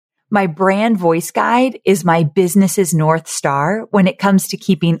My brand voice guide is my business's North Star when it comes to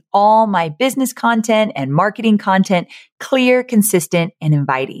keeping all my business content and marketing content clear, consistent, and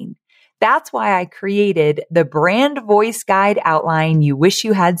inviting. That's why I created the Brand Voice Guide Outline You Wish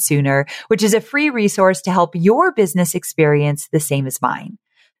You Had Sooner, which is a free resource to help your business experience the same as mine.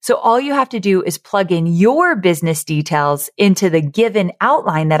 So all you have to do is plug in your business details into the given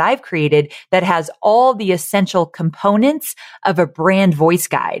outline that I've created that has all the essential components of a brand voice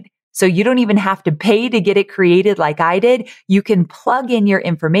guide. So you don't even have to pay to get it created like I did. You can plug in your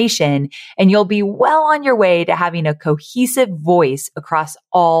information and you'll be well on your way to having a cohesive voice across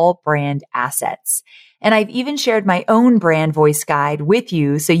all brand assets. And I've even shared my own brand voice guide with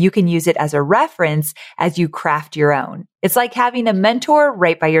you so you can use it as a reference as you craft your own. It's like having a mentor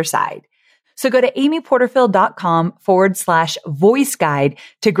right by your side. So go to amyporterfield.com/voice guide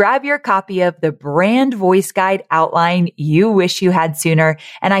to grab your copy of the Brand Voice Guide Outline You Wish You Had Sooner.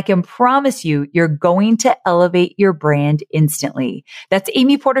 And I can promise you, you're going to elevate your brand instantly. That's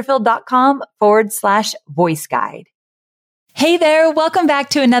amyporterfield.com/voice guide. Hey there. Welcome back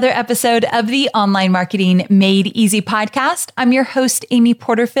to another episode of the Online Marketing Made Easy podcast. I'm your host, Amy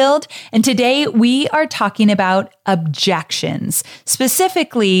Porterfield, and today we are talking about objections,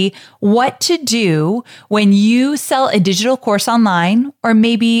 specifically what to do when you sell a digital course online or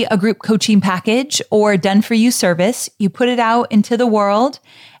maybe a group coaching package or done-for-you service. You put it out into the world,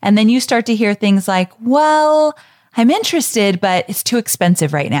 and then you start to hear things like, well, I'm interested, but it's too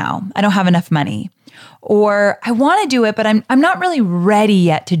expensive right now. I don't have enough money. Or I want to do it, but I'm not really ready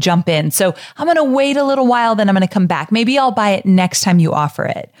yet to jump in. So I'm going to wait a little while, then I'm going to come back. Maybe I'll buy it next time you offer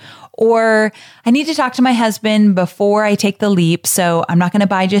it. Or I need to talk to my husband before I take the leap. So I'm not going to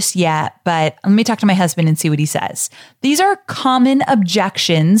buy just yet, but let me talk to my husband and see what he says. These are common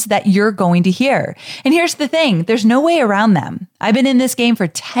objections that you're going to hear. And here's the thing. There's no way around them. I've been in this game for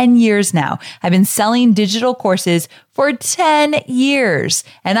 10 years now. I've been selling digital courses for 10 years,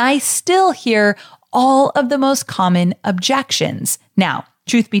 and I still hear all of the most common objections. Now,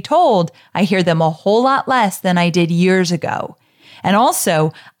 truth be told, I hear them a whole lot less than I did years ago. And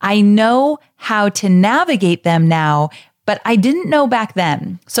also, I know how to navigate them now, but I didn't know back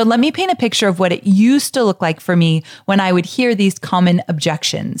then. So let me paint a picture of what it used to look like for me when I would hear these common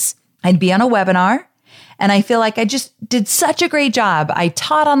objections. I'd be on a webinar, and I feel like I just did such a great job. I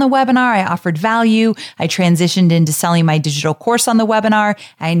taught on the webinar. I offered value. I transitioned into selling my digital course on the webinar.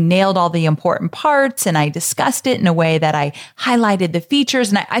 I nailed all the important parts and I discussed it in a way that I highlighted the features.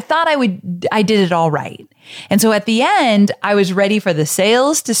 And I thought I did it all right. And so at the end, I was ready for the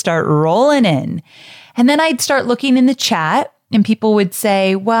sales to start rolling in. And then I'd start looking in the chat and people would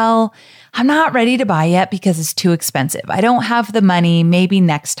say, well, I'm not ready to buy yet because it's too expensive. I don't have the money, maybe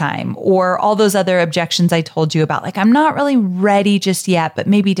next time. Or all those other objections I told you about, like I'm not really ready just yet, but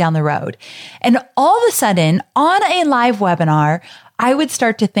maybe down the road. And all of a sudden on a live webinar, I would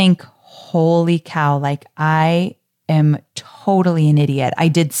start to think, holy cow, like I am totally an idiot. I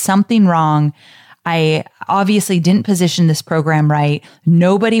did something wrong. I obviously didn't position this program right.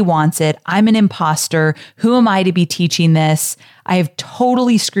 Nobody wants it. I'm an imposter. Who am I to be teaching this? I have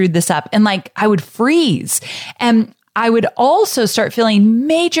totally screwed this up. And like, I would freeze. And I would also start feeling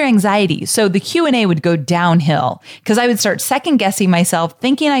major anxiety. So the Q&A would go downhill because I would start second guessing myself,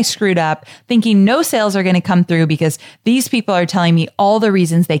 thinking I screwed up, thinking no sales are going to come through because these people are telling me all the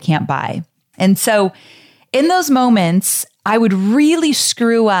reasons they can't buy. And so in those moments, I would really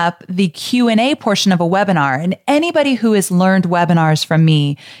screw up the Q&A portion of a webinar. And anybody who has learned webinars from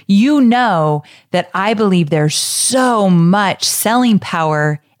me, you know that I believe there's so much selling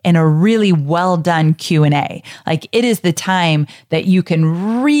power in a really well done Q&A. Like it is the time that you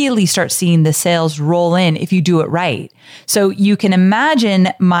can really start seeing the sales roll in if you do it right. So you can imagine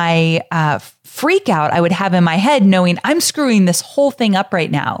my freak out I would have in my head knowing I'm screwing this whole thing up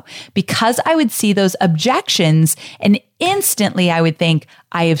right now because I would see those objections and instantly I would think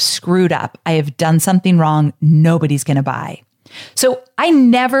I have screwed up. I have done something wrong. Nobody's going to buy. So I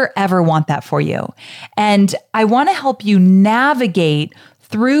never, ever want that for you. And I want to help you navigate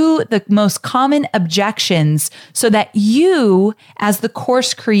through the most common objections so that you, as the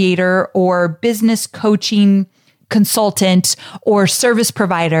course creator or business coaching consultant or service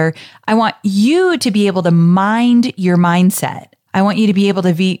provider, I want you to be able to mind your mindset. I want you to be able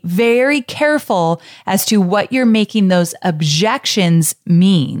to be very careful as to what you're making those objections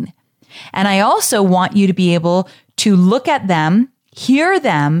mean. And I also want you to be able to look at them, hear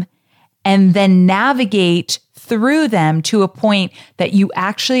them, and then navigate through them to a point that you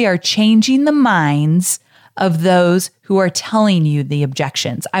actually are changing the minds of those who are telling you the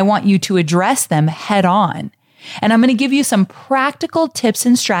objections. I want you to address them head on. And I'm going to give you some practical tips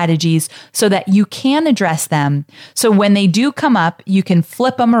and strategies so that you can address them. So when they do come up, you can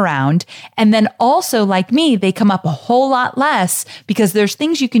flip them around. And then also, like me, they come up a whole lot less because there's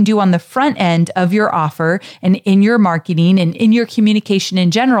things you can do on the front end of your offer and in your marketing and in your communication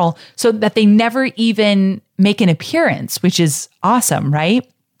in general so that they never even make an appearance, which is awesome, right?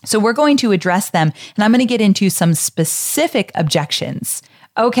 So we're going to address them, and I'm going to get into some specific objections.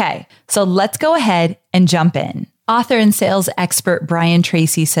 Okay, so let's go ahead and jump in. Author and sales expert Brian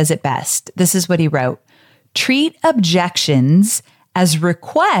Tracy says it best. This is what he wrote. Treat objections as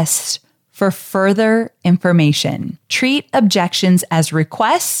requests for further information. Treat objections as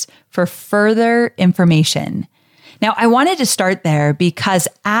requests for further information. Now, I wanted to start there because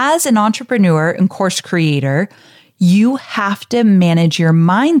as an entrepreneur and course creator, you have to manage your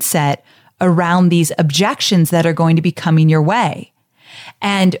mindset around these objections that are going to be coming your way.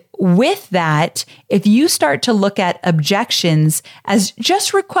 And with that, if you start to look at objections as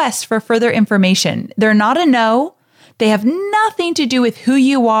just requests for further information, they're not a no. They have nothing to do with who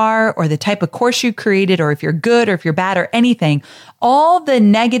you are or the type of course you created or if you're good or if you're bad or anything. All the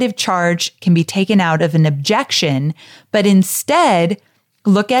negative charge can be taken out of an objection, but instead,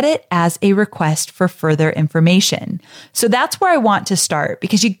 look at it as a request for further information. So that's where I want to start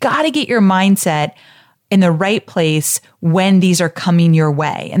because you got to get your mindset in the right place when these are coming your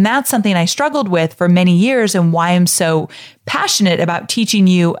way. And that's something I struggled with for many years and why I'm so passionate about teaching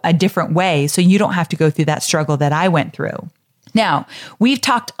you a different way so you don't have to go through that struggle that I went through. Now, we've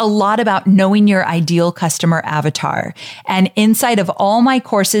talked a lot about knowing your ideal customer avatar. And inside of all my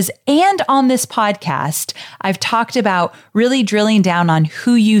courses and on this podcast, I've talked about really drilling down on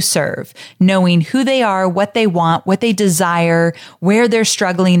who you serve, knowing who they are, what they want, what they desire, where they're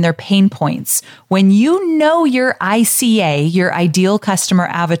struggling, their pain points. When you know your ICA, your ideal customer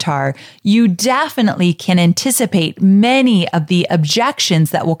avatar, you definitely can anticipate many of the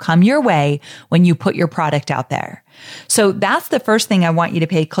objections that will come your way when you put your product out there. So that's the first thing I want you to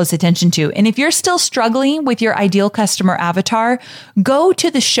pay close attention to. And if you're still struggling with your ideal customer avatar, go to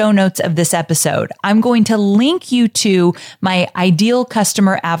the show notes of this episode. I'm going to link you to my ideal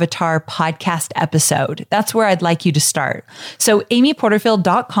customer avatar podcast episode. That's where I'd like you to start. So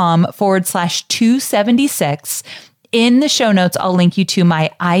amyporterfield.com/276. In the show notes, I'll link you to my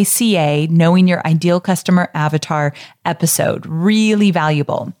ICA, Knowing Your Ideal Customer Avatar episode. Really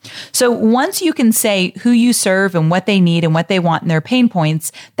valuable. So once you can say who you serve and what they need and what they want and their pain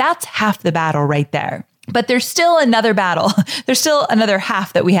points, that's half the battle right there. But there's still another battle. There's still another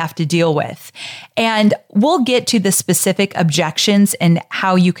half that we have to deal with. And we'll get to the specific objections and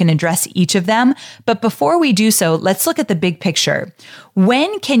how you can address each of them. But before we do so, let's look at the big picture.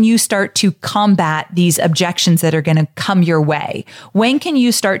 When can you start to combat these objections that are going to come your way? When can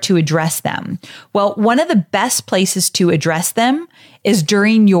you start to address them? Well, one of the best places to address them is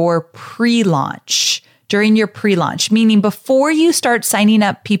during your pre-launch. During your pre-launch, meaning before you start signing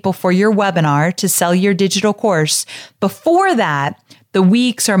up people for your webinar to sell your digital course, before that, the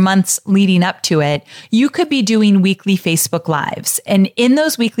weeks or months leading up to it, you could be doing weekly Facebook Lives. And in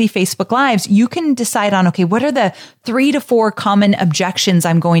those weekly Facebook Lives, you can decide on, okay, what are the 3 to 4 common objections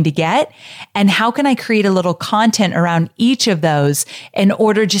I'm going to get? And how can I create a little content around each of those in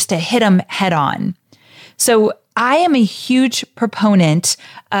order just to hit them head on? So I am a huge proponent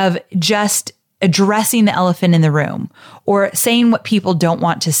of just addressing the elephant in the room or saying what people don't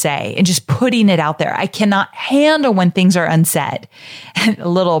want to say and just putting it out there. I cannot handle when things are unsaid. A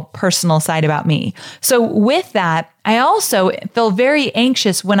little personal side about me. So with that, I also feel very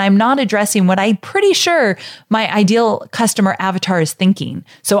anxious when I'm not addressing what I'm pretty sure my ideal customer avatar is thinking.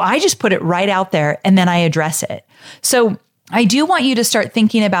 So I just put it right out there and then I address it. So I do want you to start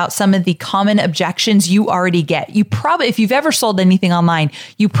thinking about some of the common objections you already get. You probably, if you've ever sold anything online,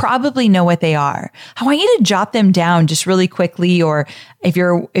 you probably know what they are. I want you to jot them down just really quickly, or if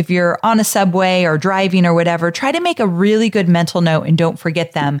you're on a subway or driving or whatever, try to make a really good mental note and don't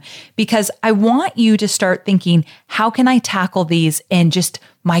forget them, because I want you to start thinking, how can I tackle these in just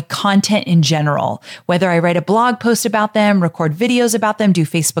my content in general? Whether I write a blog post about them, record videos about them, do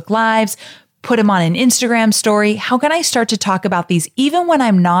Facebook Lives, put them on an Instagram story. How can I start to talk about these even when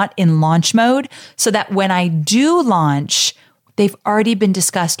I'm not in launch mode so that when I do launch, they've already been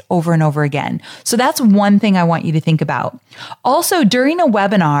discussed over and over again? So that's one thing I want you to think about. Also, during a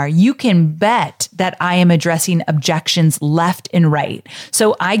webinar, you can bet that I am addressing objections left and right.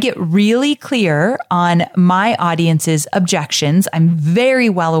 So I get really clear on my audience's objections. I'm very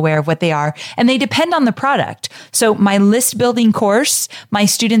well aware of what they are, and they depend on the product. So my list building course, my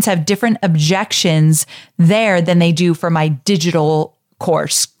students have different objections there than they do for my digital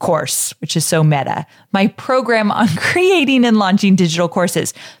course, which is so meta, my program on creating and launching digital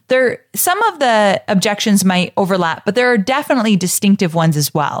courses. Some of the objections might overlap, but there are definitely distinctive ones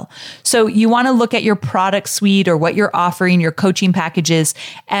as well. So you want to look at your product suite or what you're offering, your coaching packages,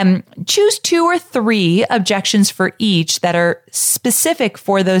 and choose 2 or 3 objections for each that are specific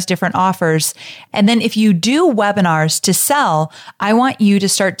for those different offers. And then if you do webinars to sell, I want you to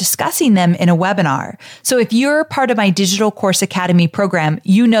start discussing them in a webinar. So if you're part of my Digital Course Academy program,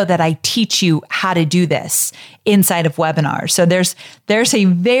 you know that I teach you how to do this inside of webinars. So there's a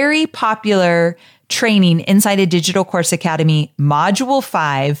very popular training inside a Digital Course Academy, Module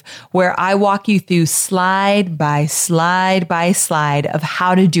 5, where I walk you through slide by slide by slide of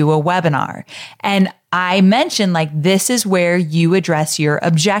how to do a webinar. And I mentioned this is where you address your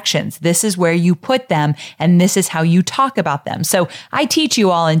objections. This is where you put them, and this is how you talk about them. So I teach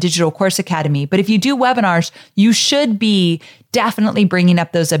you all in Digital Course Academy, but if you do webinars, you should be definitely bringing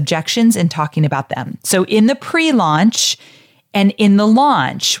up those objections and talking about them. So in the pre-launch and in the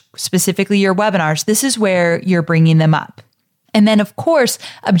launch, specifically your webinars, this is where you're bringing them up. And then, of course,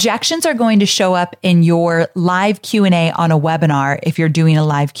 objections are going to show up in your live Q&A on a webinar if you're doing a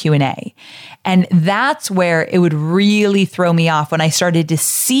live Q&A. And that's where it would really throw me off when I started to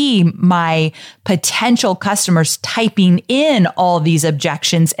see my potential customers typing in all these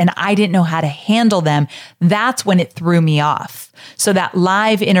objections and I didn't know how to handle them. That's when it threw me off. So that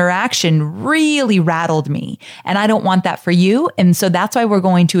live interaction really rattled me, and I don't want that for you. And so that's why we're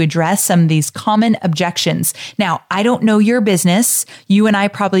going to address some of these common objections. Now, I don't know your business. You and I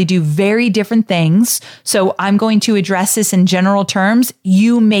probably do very different things. So I'm going to address this in general terms.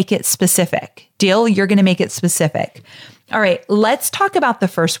 You make it specific. Deal? You're going to make it specific. All right, let's talk about the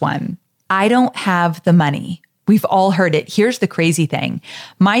first one. I don't have the money. We've all heard it. Here's the crazy thing.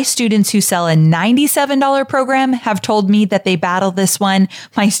 My students who sell a $97 program have told me that they battle this one.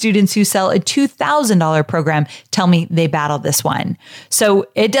 My students who sell a $2,000 program tell me they battle this one. So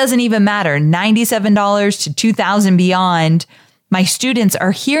it doesn't even matter. $97 to $2,000 beyond. My students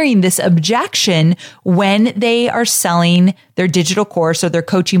are hearing this objection when they are selling their digital course or their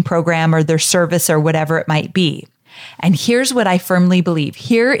coaching program or their service or whatever it might be. And here's what I firmly believe.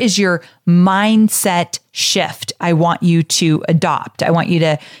 Here is your mindset shift I want you to adopt. I want you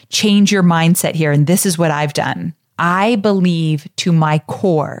to change your mindset here. And this is what I've done. I believe to my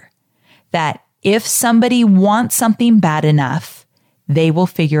core that if somebody wants something bad enough, they will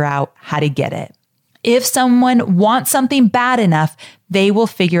figure out how to get it. If someone wants something bad enough, they will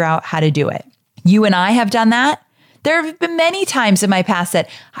figure out how to do it. You and I have done that. There have been many times in my past that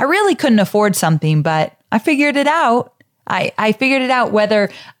I really couldn't afford something, but I figured it out. I figured it out whether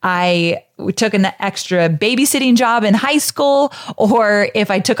I took an extra babysitting job in high school or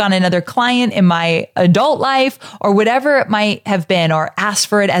if I took on another client in my adult life or whatever it might have been, or asked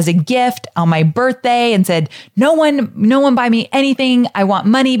for it as a gift on my birthday and said, no one buy me anything. I want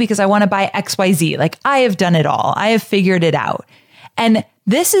money because I want to buy XYZ. I have done it all. I have figured it out. And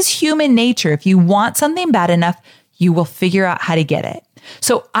this is human nature. If you want something bad enough, you will figure out how to get it.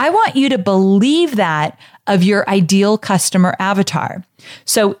 So I want you to believe that of your ideal customer avatar.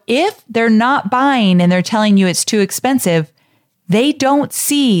 So if they're not buying and they're telling you it's too expensive, they don't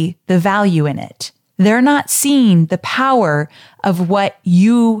see the value in it. They're not seeing the power of what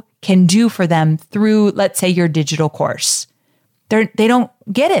you can do for them through, let's say, your digital course. They don't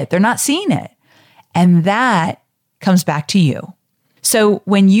get it. They're not seeing it. And that comes back to you. So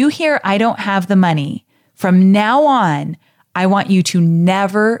when you hear, I don't have the money, from now on, I want you to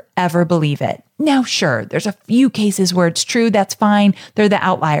never, ever believe it. Now, sure, there's a few cases where it's true. That's fine. They're the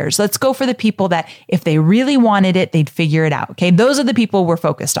outliers. Let's go for the people that if they really wanted it, they'd figure it out. Okay. Those are the people we're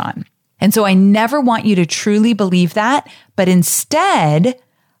focused on. And so I never want you to truly believe that, but instead,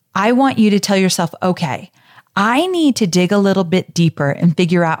 I want you to tell yourself, okay, I need to dig a little bit deeper and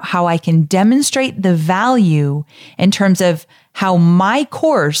figure out how I can demonstrate the value in terms of how my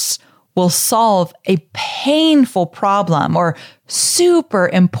course will solve a painful problem or super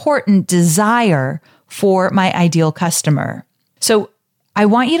important desire for my ideal customer. So I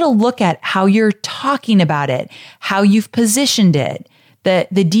want you to look at how you're talking about it, how you've positioned it, the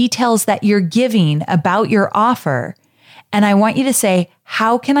details that you're giving about your offer. And I want you to say,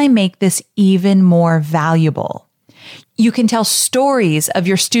 how can I make this even more valuable? You can tell stories of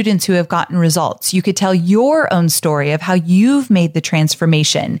your students who have gotten results. You could tell your own story of how you've made the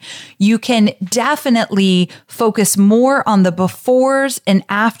transformation. You can definitely focus more on the befores and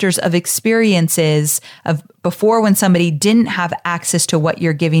afters of experiences of before when somebody didn't have access to what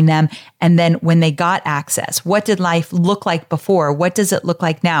you're giving them, and then when they got access. What did life look like before? What does it look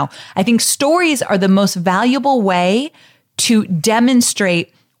like now? I think stories are the most valuable way to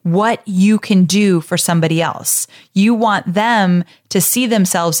demonstrate what you can do for somebody else. You want them to see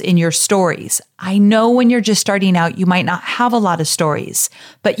themselves in your stories. I know when you're just starting out, you might not have a lot of stories,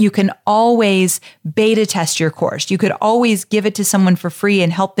 but you can always beta test your course. You could always give it to someone for free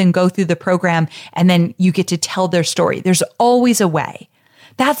and help them go through the program, and then you get to tell their story. There's always a way.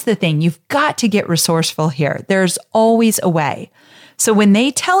 That's the thing. You've got to get resourceful here. There's always a way. So when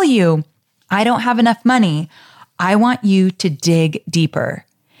they tell you, I don't have enough money, I want you to dig deeper.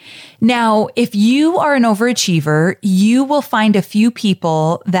 Now, if you are an overachiever, you will find a few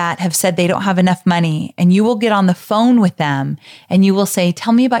people that have said they don't have enough money, and you will get on the phone with them and you will say,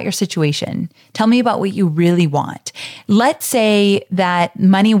 tell me about your situation. Tell me about what you really want. Let's say that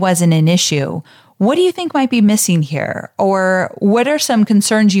money wasn't an issue. What do you think might be missing here? Or what are some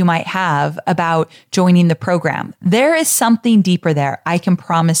concerns you might have about joining the program? There is something deeper there. I can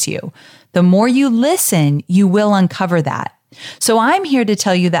promise you. The more you listen, you will uncover that. So I'm here to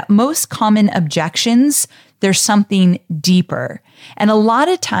tell you that most common objections, there's something deeper. And a lot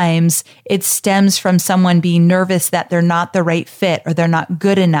of times it stems from someone being nervous that they're not the right fit, or they're not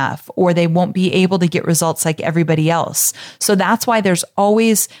good enough, or they won't be able to get results like everybody else. So that's why there's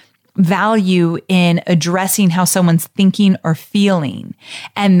always value in addressing how someone's thinking or feeling.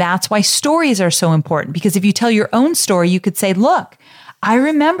 And that's why stories are so important, because if you tell your own story, you could say, look, I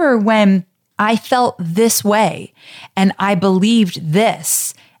remember when I felt this way and I believed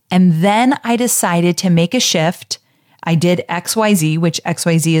this. And then I decided to make a shift. I did XYZ, which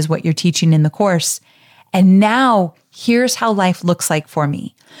XYZ is what you're teaching in the course. And now here's how life looks like for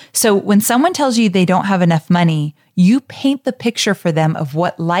me. So when someone tells you they don't have enough money, you paint the picture for them of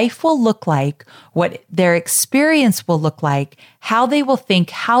what life will look like, what their experience will look like, how they will think,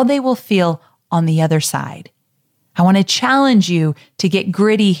 how they will feel on the other side. I want to challenge you to get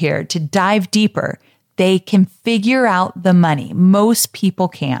gritty here, to dive deeper. They can figure out the money. Most people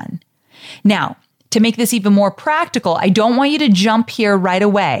can. Now, to make this even more practical, I don't want you to jump here right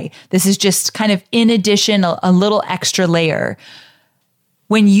away. This is just kind of in addition, a little extra layer.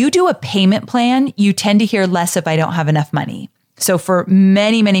 When you do a payment plan, you tend to hear less of I don't have enough money. So for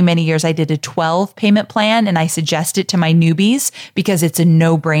many, many, many years, I did a 12 payment plan, and I suggest it to my newbies because it's a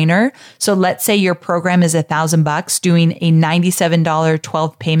no-brainer. So let's say your program is $1,000, doing a $97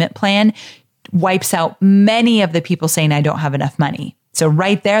 12 payment plan wipes out many of the people saying I don't have enough money. So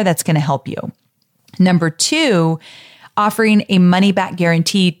right there, that's going to help you. Number two, offering a money-back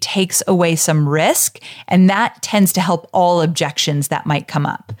guarantee takes away some risk, and that tends to help all objections that might come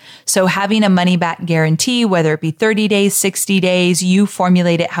up. So having a money-back guarantee, whether it be 30 days, 60 days, you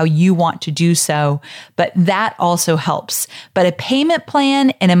formulate it how you want to do so, but that also helps. But a payment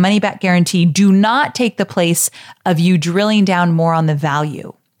plan and a money-back guarantee do not take the place of you drilling down more on the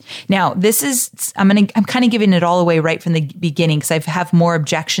value. Now, I'm kind of giving it all away right from the beginning because I have more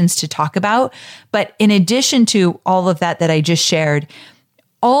objections to talk about. But in addition to all of that I just shared,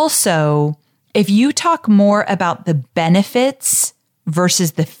 also, if you talk more about the benefits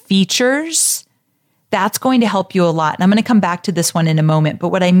versus the features, that's going to help you a lot. And I'm going to come back to this one in a moment. But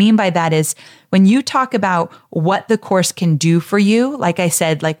what I mean by that is when you talk about what the course can do for you, like I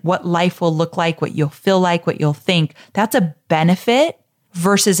said, like what life will look like, what you'll feel like, what you'll think, that's a benefit.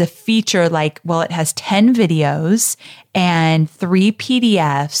 Versus a feature like, well, it has 10 videos and 3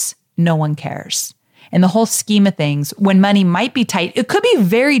 PDFs, no one cares. In the whole scheme of things, when money might be tight, it could be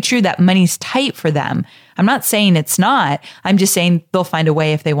very true that money's tight for them. I'm not saying it's not. I'm just saying they'll find a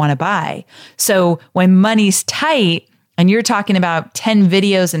way if they want to buy. So when money's tight and you're talking about 10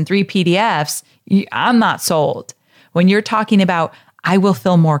 videos and 3 PDFs, I'm not sold. When you're talking about, I will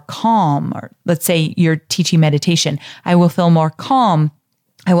feel more calm, or let's say you're teaching meditation, I will feel more calm.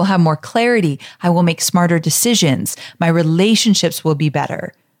 I will have more clarity. I will make smarter decisions. My relationships will be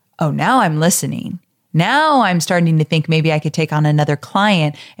better. Oh, now I'm listening. Now I'm starting to think maybe I could take on another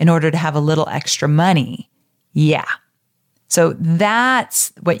client in order to have a little extra money. Yeah. So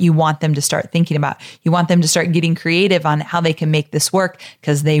that's what you want them to start thinking about. You want them to start getting creative on how they can make this work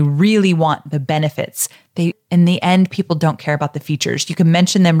because they really want the benefits. In the end, people don't care about the features. You can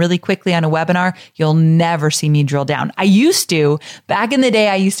mention them really quickly on a webinar. You'll never see me drill down. I used to. Back in the day,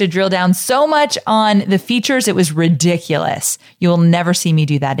 I used to drill down so much on the features. It was ridiculous. You'll never see me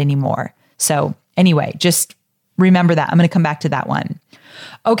do that anymore. So anyway, just remember that. I'm going to come back to that one.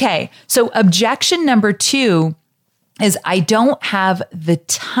 Okay. So objection number 2 is I don't have the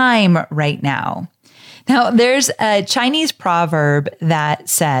time right now. Now, there's a Chinese proverb that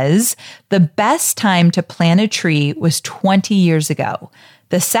says, the best time to plant a tree was 20 years ago.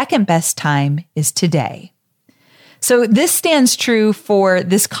 The second best time is today. So this stands true for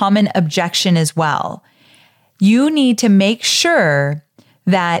this common objection as well. You need to make sure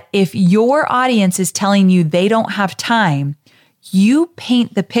that if your audience is telling you they don't have time, you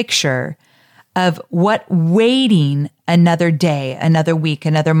paint the picture of what waiting another day, another week,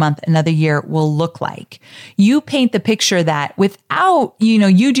 another month, another year will look like. You paint the picture that without,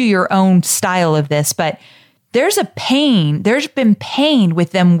 you do your own style of this, but there's been pain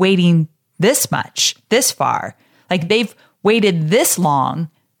with them waiting this much, this far. Like they've waited this long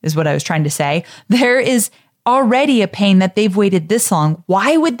is what I was trying to say. There is already a pain that they've waited this long.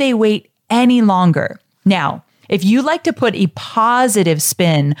 Why would they wait any longer? Now, if you like to put a positive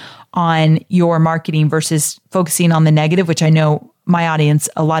spin on your marketing versus focusing on the negative, which I know my audience,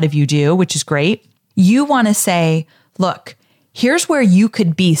 a lot of you do, which is great, you want to say, look, here's where you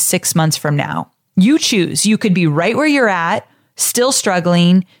could be 6 months from now. You choose. You could be right where you're at, still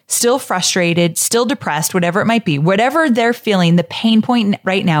struggling, still frustrated, still depressed, whatever it might be, whatever they're feeling, the pain point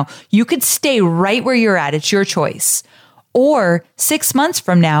right now, you could stay right where you're at. It's your choice. Or 6 months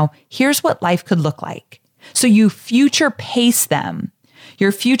from now, here's what life could look like. So you future pace them.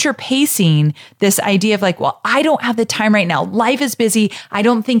 You're future pacing this idea of like, well, I don't have the time right now. Life is busy. I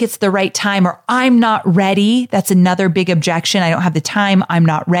don't think it's the right time, or I'm not ready. That's another big objection. I don't have the time. I'm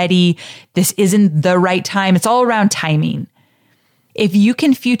not ready. This isn't the right time. It's all around timing. If you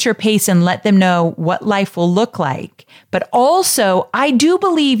can future pace and let them know what life will look like, but also I do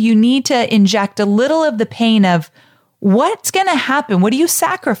believe you need to inject a little of the pain of what's going to happen. What are you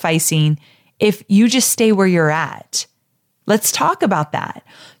sacrificing if you just stay where you're at? Let's talk about that.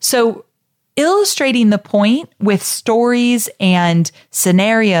 So illustrating the point with stories and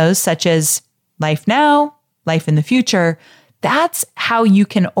scenarios such as life now, life in the future, that's how you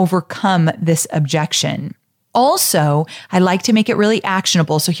can overcome this objection. Also, I like to make it really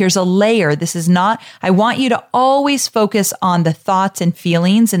actionable. So here's a layer. I want you to always focus on the thoughts and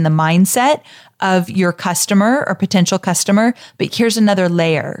feelings and the mindset of your customer or potential customer. But here's another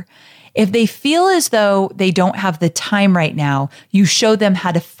layer. If they feel as though they don't have the time right now, you show them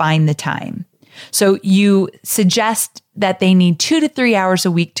how to find the time. So you suggest that they need 2 to 3 hours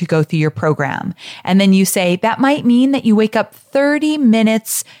a week to go through your program. And then you say, that might mean that you wake up 30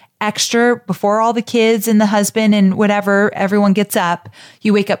 minutes extra before all the kids and the husband and whatever, everyone gets up.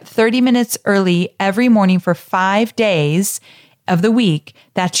 You wake up 30 minutes early every morning for 5 days of the week.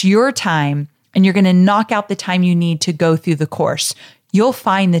 That's your time. And you're going to knock out the time you need to go through the course. You'll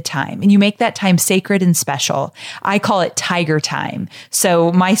find the time and you make that time sacred and special. I call it tiger time.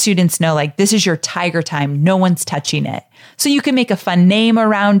 So my students know, like, this is your tiger time. No one's touching it. So you can make a fun name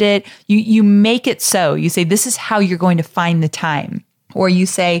around it. You make it so. You say, this is how you're going to find the time. Or you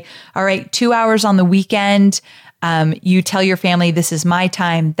say, all right, 2 hours on the weekend. You tell your family, this is my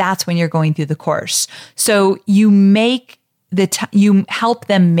time. That's when you're going through the course. So you you help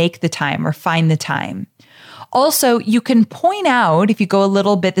them make the time or find the time. Also, you can point out, if you go a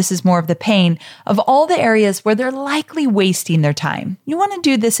little bit, this is more of the pain, of all the areas where they're likely wasting their time. You want to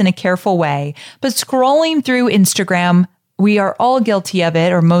do this in a careful way, but scrolling through Instagram, we are all guilty of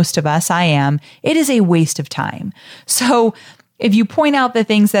it, or most of us, I am. It is a waste of time. So if you point out the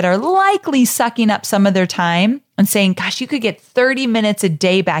things that are likely sucking up some of their time and saying, gosh, you could get 30 minutes a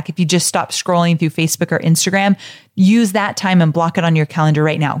day back if you just stop scrolling through Facebook or Instagram, use that time and block it on your calendar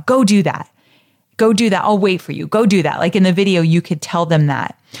right now. Go do that. Go do that. I'll wait for you. Go do that. Like in the video, you could tell them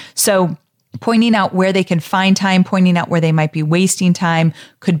that. So pointing out where they can find time, pointing out where they might be wasting time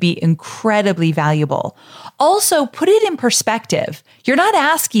could be incredibly valuable. Also, put it in perspective. You're not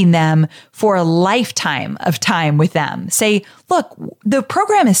asking them for a lifetime of time with them. Say, look, the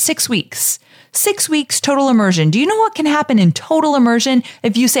program is 6 weeks. 6 weeks total immersion. Do you know what can happen in total immersion?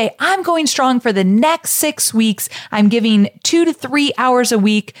 If you say, I'm going strong for the next 6 weeks, I'm giving 2 to 3 hours a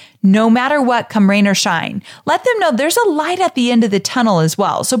week, no matter what, come rain or shine. Let them know there's a light at the end of the tunnel as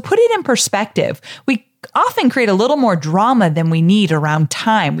well. So put it in perspective. We often create a little more drama than we need around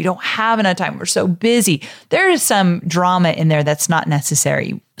time. We don't have enough time. We're so busy. There is some drama in there that's not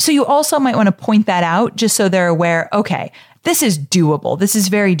necessary. So you also might want to point that out just so they're aware, okay, this is doable. This is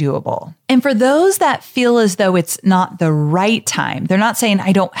very doable. And for those that feel as though it's not the right time, they're not saying,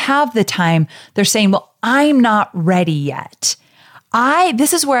 I don't have the time. They're saying, well, I'm not ready yet.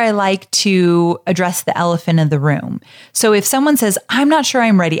 This is where I like to address the elephant in the room. So if someone says, I'm not sure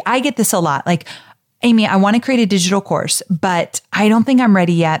I'm ready, I get this a lot. Like, Amy, I want to create a digital course, but I don't think I'm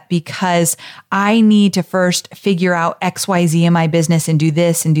ready yet because I need to first figure out XYZ in my business and do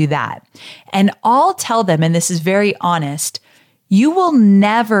this and do that. And I'll tell them, and this is very honest, you will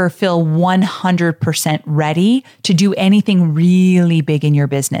never feel 100% ready to do anything really big in your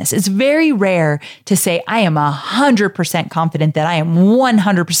business. It's very rare to say, I am 100% confident that I am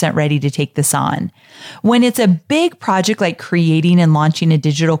 100% ready to take this on. When it's a big project like creating and launching a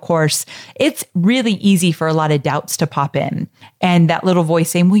digital course, it's really easy for a lot of doubts to pop in. And that little voice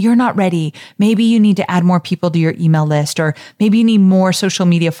saying, well, you're not ready. Maybe you need to add more people to your email list, or maybe you need more social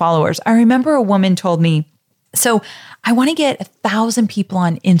media followers. I remember a woman told me, so I want to get 1,000 people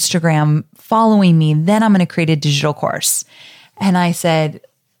on Instagram following me. Then I'm going to create a digital course. And I said,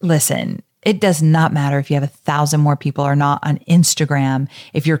 listen, it does not matter if you have 1,000 more people or not on Instagram,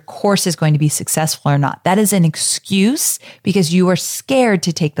 if your course is going to be successful or not. That is an excuse because you are scared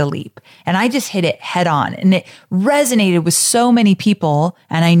to take the leap. And I just hit it head on, and it resonated with so many people.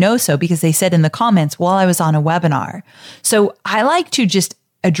 And I know so because they said in the comments while I was on a webinar. So I like to just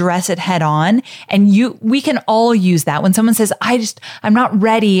address it head on. And we can all use that. When someone says, I'm not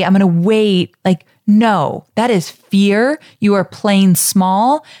ready, I'm going to wait. Like, no, that is fear. You are playing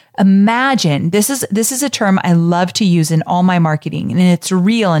small. Imagine, this is a term I love to use in all my marketing, and it's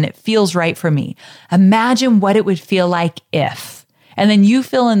real and it feels right for me. Imagine what it would feel like if, and then you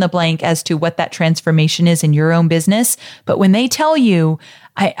fill in the blank as to what that transformation is in your own business. But when they tell you,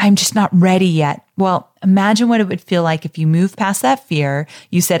 I'm just not ready yet. Well, imagine what it would feel like if you move past that fear.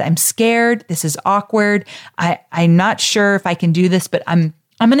 You said, I'm scared. This is awkward. I'm not sure if I can do this, but I'm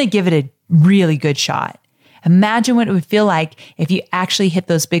going to give it a really good shot. Imagine what it would feel like if you actually hit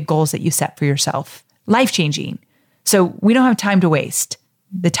those big goals that you set for yourself. Life-changing. So we don't have time to waste.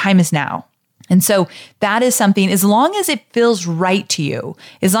 The time is now. And so that is something, as long as it feels right to you,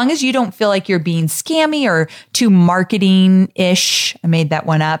 as long as you don't feel like you're being scammy or too marketing-ish, I made that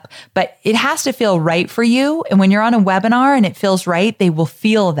one up, but it has to feel right for you. And when you're on a webinar and it feels right, they will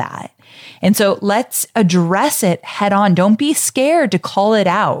feel that. And so let's address it head on. Don't be scared to call it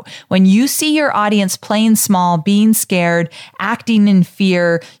out. When you see your audience playing small, being scared, acting in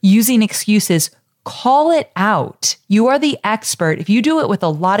fear, using excuses, call it out. You are the expert. If you do it with a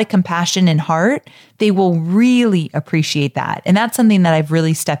lot of compassion and heart, they will really appreciate that. And that's something that I've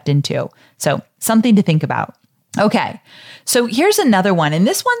really stepped into. So something to think about. Okay. So here's another one. And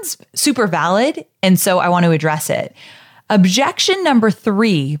this one's super valid. And so I want to address it. Objection number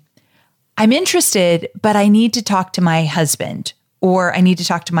 3. I'm interested, but I need to talk to my husband, or I need to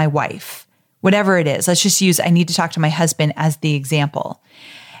talk to my wife, whatever it is. Let's just use I need to talk to my husband as the example.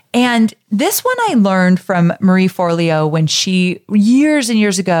 And this one I learned from Marie Forleo when years and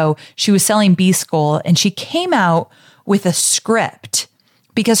years ago, she was selling B-School, and she came out with a script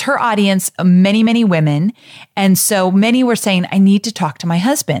because her audience, many, many women. And so many were saying, I need to talk to my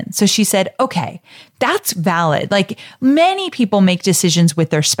husband. So she said, okay, that's valid. Like, many people make decisions with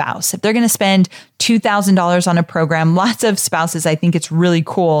their spouse. If they're going to spend $2,000 on a program, lots of spouses, I think it's really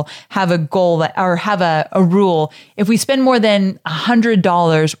cool, have a goal or have a rule. If we spend more than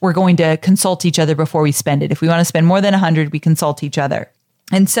 $100, we're going to consult each other before we spend it. If we want to spend more than 100, we consult each other.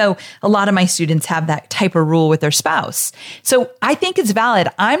 And so a lot of my students have that type of rule with their spouse. So I think it's valid.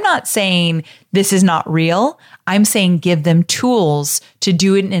 I'm not saying this is not real. I'm saying give them tools to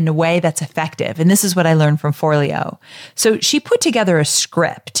do it in a way that's effective. And this is what I learned from Forleo. So she put together a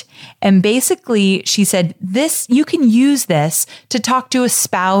script, and basically she said, you can use this to talk to a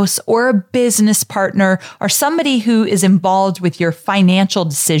spouse or a business partner or somebody who is involved with your financial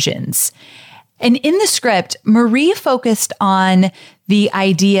decisions. And in the script, Marie focused on the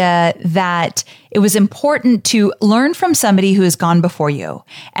idea that it was important to learn from somebody who has gone before you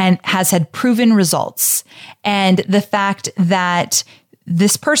and has had proven results. And the fact that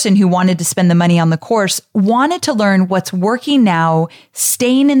this person who wanted to spend the money on the course wanted to learn what's working now,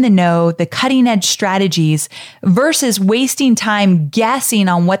 staying in the know, the cutting edge strategies, versus wasting time guessing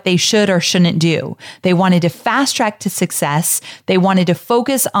on what they should or shouldn't do. They wanted to fast track to success. They wanted to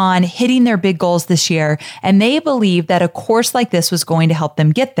focus on hitting their big goals this year. And they believed that a course like this was going to help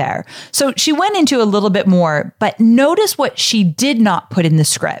them get there. So she went into a little bit more, but notice what she did not put in the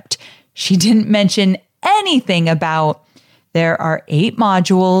script. She didn't mention anything about there are 8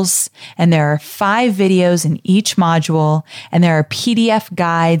 modules, and there are 5 videos in each module, and there are PDF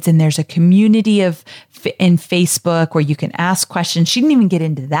guides, and there's a community in Facebook where you can ask questions. She didn't even get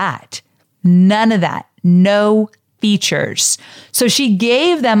into that. None of that. No features. So she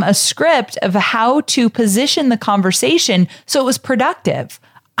gave them a script of how to position the conversation so it was productive.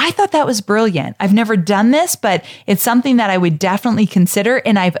 I thought that was brilliant. I've never done this, but it's something that I would definitely consider.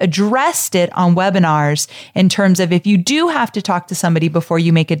 And I've addressed it on webinars in terms of, if you do have to talk to somebody before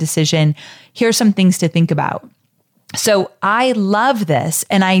you make a decision, here's some things to think about. So I love this.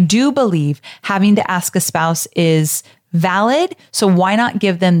 And I do believe having to ask a spouse is valid. So why not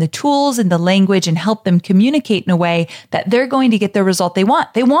give them the tools and the language and help them communicate in a way that they're going to get the result they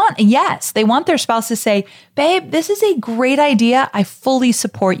want? They want a yes. They want their spouse to say, babe, this is a great idea. I fully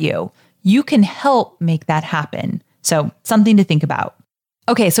support you. You can help make that happen. So something to think about.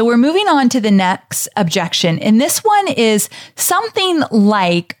 Okay, so we're moving on to the next objection. And this one is something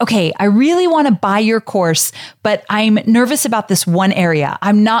like, okay, I really want to buy your course, but I'm nervous about this one area.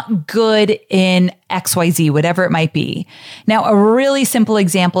 I'm not good in XYZ, whatever it might be. Now, a really simple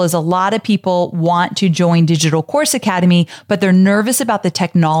example is a lot of people want to join Digital Course Academy, but they're nervous about the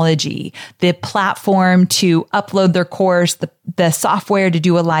technology, the platform to upload their course, the software to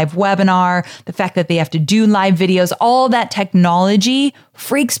do a live webinar, the fact that they have to do live videos, all that technology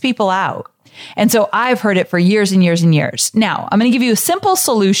freaks people out. And so I've heard it for years and years and years. Now, I'm going to give you a simple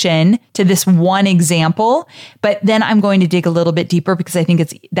solution to this one example, but then I'm going to dig a little bit deeper because I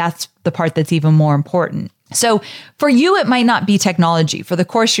think that's the part that's even more important. So for you, it might not be technology. For the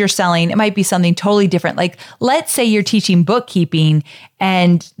course you're selling, it might be something totally different. Like, let's say you're teaching bookkeeping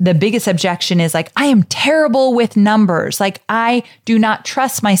and the biggest objection is like, I am terrible with numbers. Like, I do not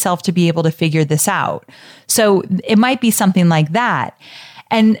trust myself to be able to figure this out. So it might be something like that.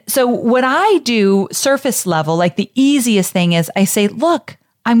 And so what I do surface level, like the easiest thing is I say, look,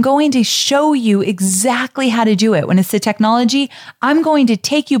 I'm going to show you exactly how to do it. When it's the technology, I'm going to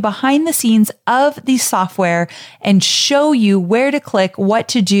take you behind the scenes of the software and show you where to click, what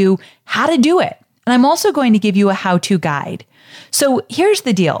to do, how to do it. And I'm also going to give you a how-to guide. So here's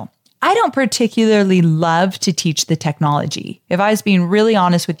the deal. I don't particularly love to teach the technology. If I was being really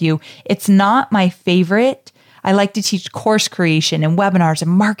honest with you, it's not my favorite. I like to teach course creation and webinars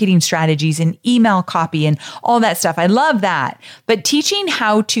and marketing strategies and email copy and all that stuff. I love that. But teaching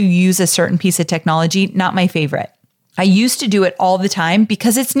how to use a certain piece of technology, not my favorite. I used to do it all the time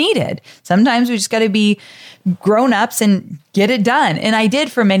because it's needed. Sometimes we just got to be grown-ups and get it done. And I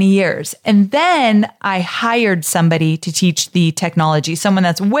did for many years. And then I hired somebody to teach the technology, someone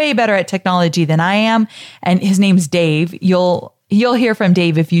that's way better at technology than I am. And his name's Dave. You'll hear from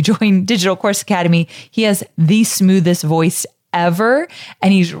Dave if you join Digital Course Academy. He has the smoothest voice ever,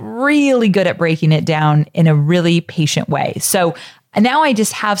 and he's really good at breaking it down in a really patient way. So now I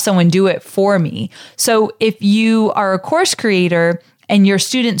just have someone do it for me. So if you are a course creator and your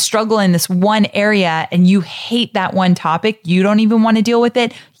students struggle in this one area and you hate that one topic, you don't even want to deal with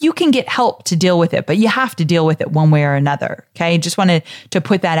it, you can get help to deal with it, but you have to deal with it one way or another. Okay. Just wanted to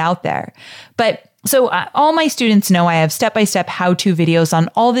put that out there. But so all my students know I have step-by-step how-to videos on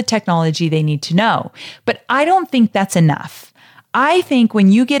all the technology they need to know, but I don't think that's enough. I think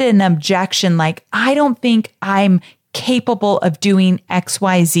when you get an objection like, I don't think I'm capable of doing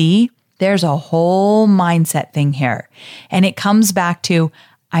XYZ, there's a whole mindset thing here. And it comes back to,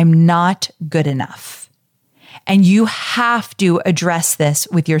 I'm not good enough. And you have to address this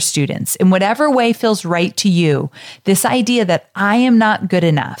with your students in whatever way feels right to you. This idea that I am not good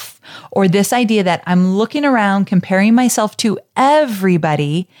enough, or this idea that I'm looking around comparing myself to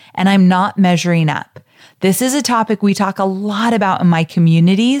everybody and I'm not measuring up. This is a topic we talk a lot about in my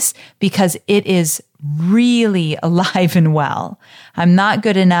communities because it is really alive and well. I'm not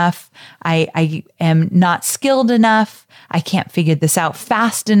good enough. I am not skilled enough. I can't figure this out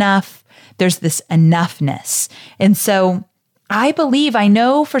fast enough. There's this enoughness. And so I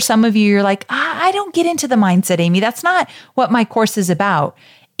know for some of you, you're like, I don't get into the mindset, Amy. That's not what my course is about.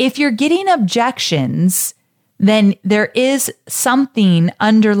 If you're getting objections, then there is something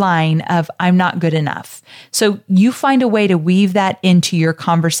underlying of I'm not good enough. So you find a way to weave that into your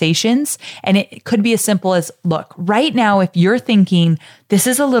conversations. And it could be as simple as, look, right now, if you're thinking this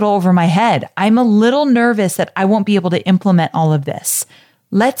is a little over my head, I'm a little nervous that I won't be able to implement all of this.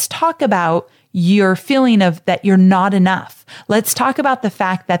 Let's talk about your feeling of that you're not enough. Let's talk about the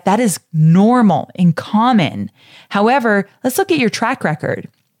fact that that is normal and common. However, let's look at your track record.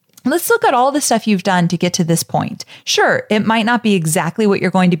 Let's look at all the stuff you've done to get to this point. Sure, it might not be exactly what you're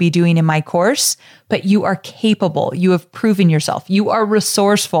going to be doing in my course, but you are capable. You have proven yourself. You are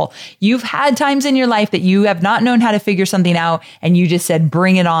resourceful. You've had times in your life that you have not known how to figure something out and you just said,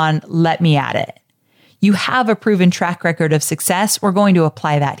 bring it on, let me at it. You have a proven track record of success. We're going to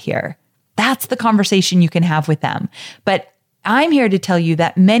apply that here. That's the conversation you can have with them. But I'm here to tell you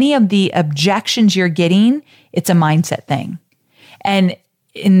that many of the objections you're getting, it's a mindset thing. And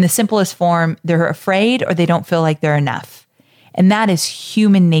in the simplest form, they're afraid or they don't feel like they're enough. And that is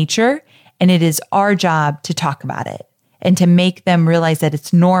human nature. And it is our job to talk about it and to make them realize that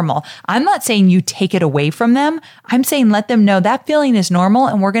it's normal. I'm not saying you take it away from them. I'm saying let them know that feeling is normal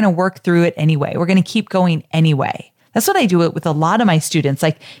and we're going to work through it anyway. We're going to keep going anyway. That's what I do with a lot of my students.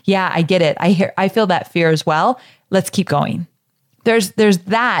 Like, yeah, I get it. I feel that fear as well. let's keep going. There's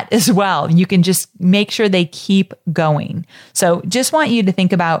that as well. You can just make sure they keep going. So just want you to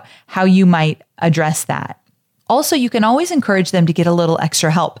think about how you might address that. Also, you can always encourage them to get a little extra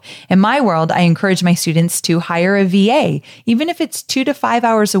help. In my world, I encourage my students to hire a VA. Even if it's 2 to 5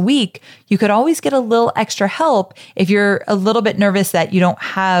 hours a week, you could always get a little extra help if you're a little bit nervous that you don't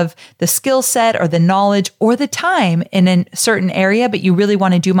have the skill set or the knowledge or the time in a certain area, but you really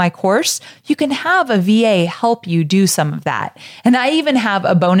want to do my course. You can have a VA help you do some of that. And I even have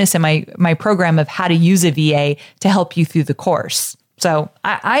a bonus in my program of how to use a VA to help you through the course. So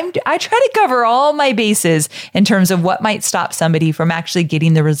I try to cover all my bases in terms of what might stop somebody from actually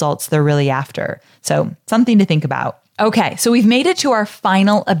getting the results they're really after. So something to think about. Okay, so we've made it to our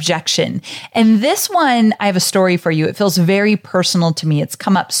final objection. And this one, I have a story for you. It feels very personal to me. It's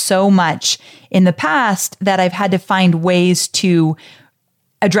come up so much in the past that I've had to find ways to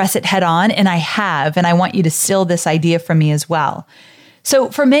address it head on. And I have, and I want you to steal this idea from me as well.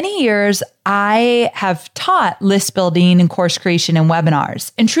 So for many years, I have taught list building and course creation and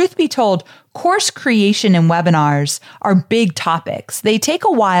webinars. And truth be told, course creation and webinars are big topics. They take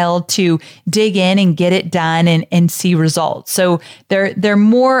a while to dig in and get it done and see results. So they're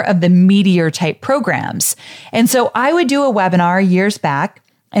more of the meatier type programs. And so I would do a webinar years back.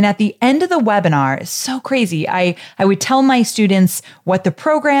 And at the end of the webinar, it's so crazy. I would tell my students what the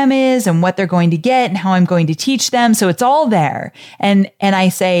program is and what they're going to get and how I'm going to teach them. So it's all there. And I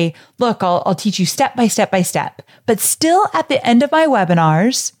say, look, I'll teach you step by step by step. But still at the end of my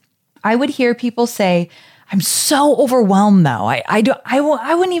webinars, I would hear people say, I'm so overwhelmed though. I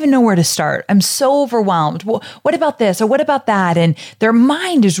wouldn't even know where to start. I'm so overwhelmed. Well, what about this or what about that? And their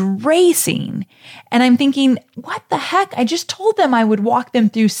mind is racing. And I'm thinking, what the heck? I just told them I would walk them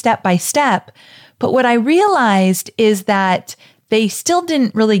through step by step. But what I realized is that they still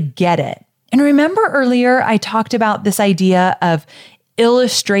didn't really get it. And remember earlier, I talked about this idea of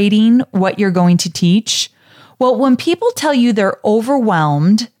illustrating what you're going to teach. Well, when people tell you they're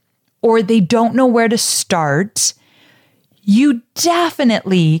overwhelmed, or they don't know where to start, you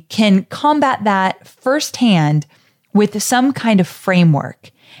definitely can combat that firsthand with some kind of framework.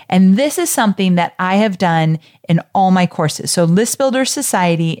 And this is something that I have done in all my courses. So List Builder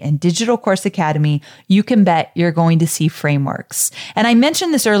Society and Digital Course Academy, you can bet you're going to see frameworks. And I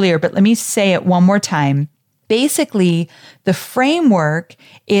mentioned this earlier, but let me say it one more time. Basically, the framework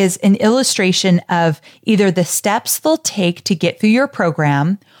is an illustration of either the steps they'll take to get through your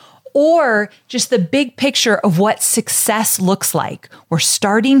program, or just the big picture of what success looks like. We're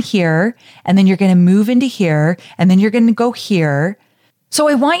starting here, and then you're going to move into here, and then you're going to go here. So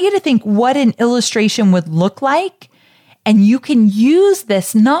I want you to think what an illustration would look like, and you can use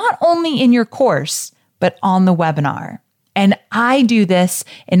this not only in your course, but on the webinar. And I do this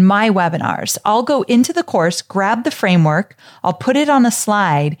in my webinars. I'll go into the course, grab the framework, I'll put it on a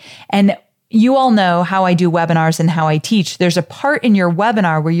slide, and you all know how I do webinars and how I teach. There's a part in your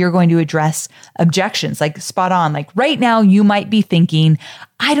webinar where you're going to address objections, like spot on. Like right now, you might be thinking,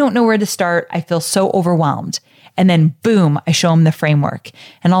 I don't know where to start. I feel so overwhelmed. And then boom, I show them the framework.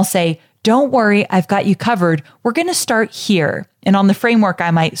 And I'll say, don't worry, I've got you covered. We're going to start here. And on the framework,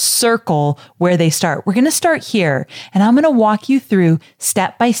 I might circle where they start. We're going to start here. And I'm going to walk you through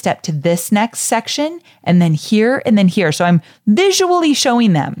step by step to this next section, and then here, and then here. So I'm visually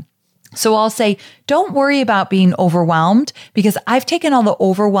showing them. So I'll say, don't worry about being overwhelmed, because I've taken all the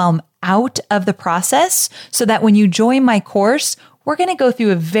overwhelm out of the process so that when you join my course, we're going to go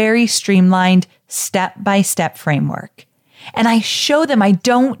through a very streamlined step-by-step framework. And I show them, I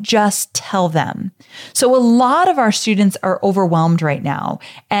don't just tell them. So a lot of our students are overwhelmed right now,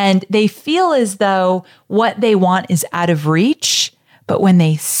 and they feel as though what they want is out of reach. But when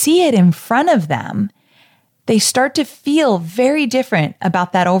they see it in front of them, they start to feel very different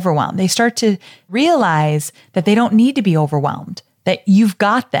about that overwhelm. They start to realize that they don't need to be overwhelmed, that you've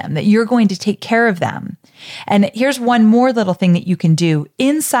got them, that you're going to take care of them. And here's one more little thing that you can do.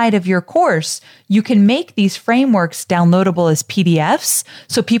 Inside of your course, you can make these frameworks downloadable as PDFs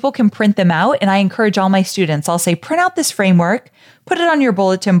so people can print them out. And I encourage all my students, I'll say, print out this framework, put it on your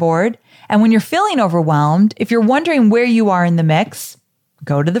bulletin board. And when you're feeling overwhelmed, if you're wondering where you are in the mix,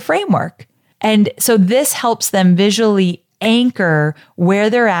 go to the framework. And so this helps them visually anchor where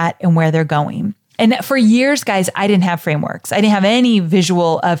they're at and where they're going. And for years, guys, I didn't have frameworks. I didn't have any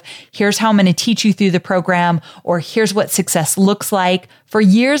visual of here's how I'm going to teach you through the program, or here's what success looks like. For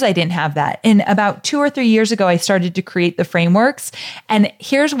years, I didn't have that. And about 2 or 3 years ago, I started to create the frameworks. And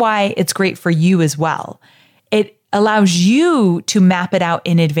here's why it's great for you as well. It allows you to map it out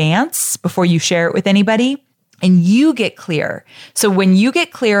in advance before you share it with anybody. and you get clear. So when you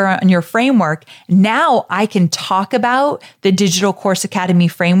get clear on your framework, now I can talk about the Digital Course Academy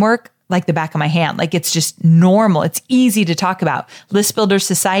framework like the back of my hand. Like it's just normal. It's easy to talk about. List Builder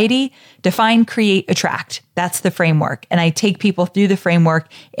Society, define, create, attract. That's the framework. And I take people through the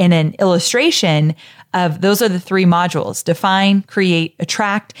framework in an illustration of those are the 3 modules: define, create,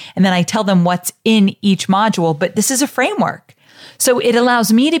 attract. And then I tell them what's in each module, but this is a framework. So it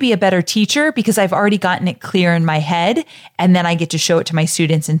allows me to be a better teacher because I've already gotten it clear in my head, and then I get to show it to my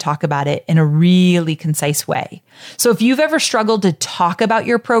students and talk about it in a really concise way. So if you've ever struggled to talk about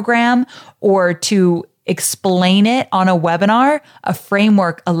your program or to explain it on a webinar, a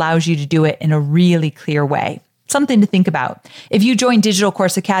framework allows you to do it in a really clear way. Something to think about. If you join Digital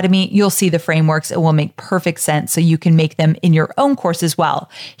Course Academy, you'll see the frameworks. It will make perfect sense so you can make them in your own course as well.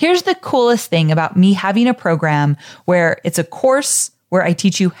 Here's the coolest thing about me having a program where it's a course where I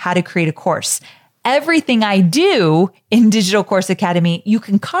teach you how to create a course. Everything I do in Digital Course Academy, you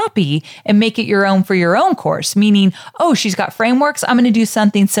can copy and make it your own for your own course. Meaning, oh, she's got frameworks. I'm going to do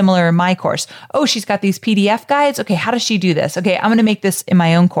something similar in my course. Oh, she's got these PDF guides. Okay, how does she do this? Okay, I'm going to make this in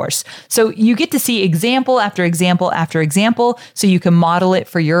my own course. So you get to see example after example after example, so you can model it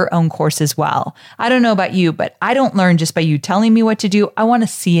for your own course as well. I don't know about you, but I don't learn just by you telling me what to do. I want to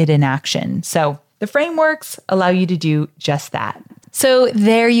see it in action. So the frameworks allow you to do just that. So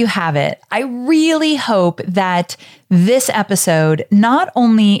there you have it. I really hope that this episode not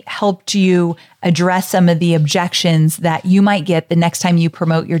only helped you address some of the objections that you might get the next time you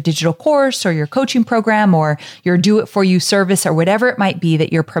promote your digital course or your coaching program or your do-it-for-you service or whatever it might be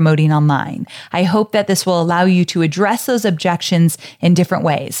that you're promoting online. I hope that this will allow you to address those objections in different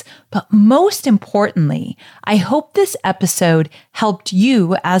ways. But most importantly, I hope this episode helped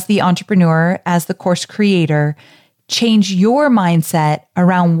you as the entrepreneur, as the course creator, change your mindset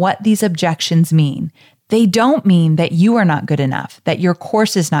around what these objections mean. They don't mean that you are not good enough, that your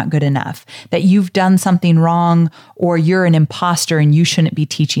course is not good enough, that you've done something wrong, or you're an imposter and you shouldn't be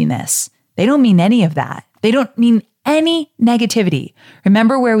teaching this. They don't mean any of that. They don't mean any negativity.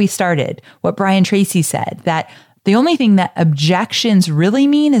 Remember where we started, what Brian Tracy said, that the only thing that objections really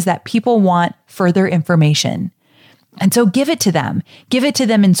mean is that people want further information. And so give it to them. Give it to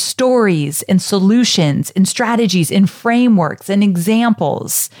them in stories, in solutions, in strategies, in frameworks, in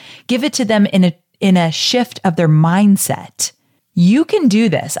examples. Give it to them in a shift of their mindset. You can do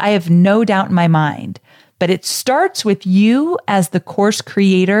this. I have no doubt in my mind, but it starts with you as the course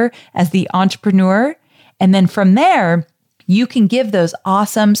creator, as the entrepreneur. And then from there, you can give those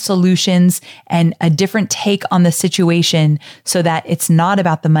awesome solutions and a different take on the situation so that it's not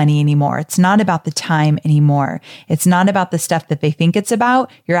about the money anymore. It's not about the time anymore. It's not about the stuff that they think it's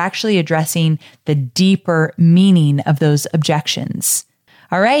about. You're actually addressing the deeper meaning of those objections.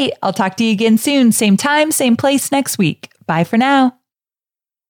 All right, I'll talk to you again soon. Same time, same place next week. Bye for now.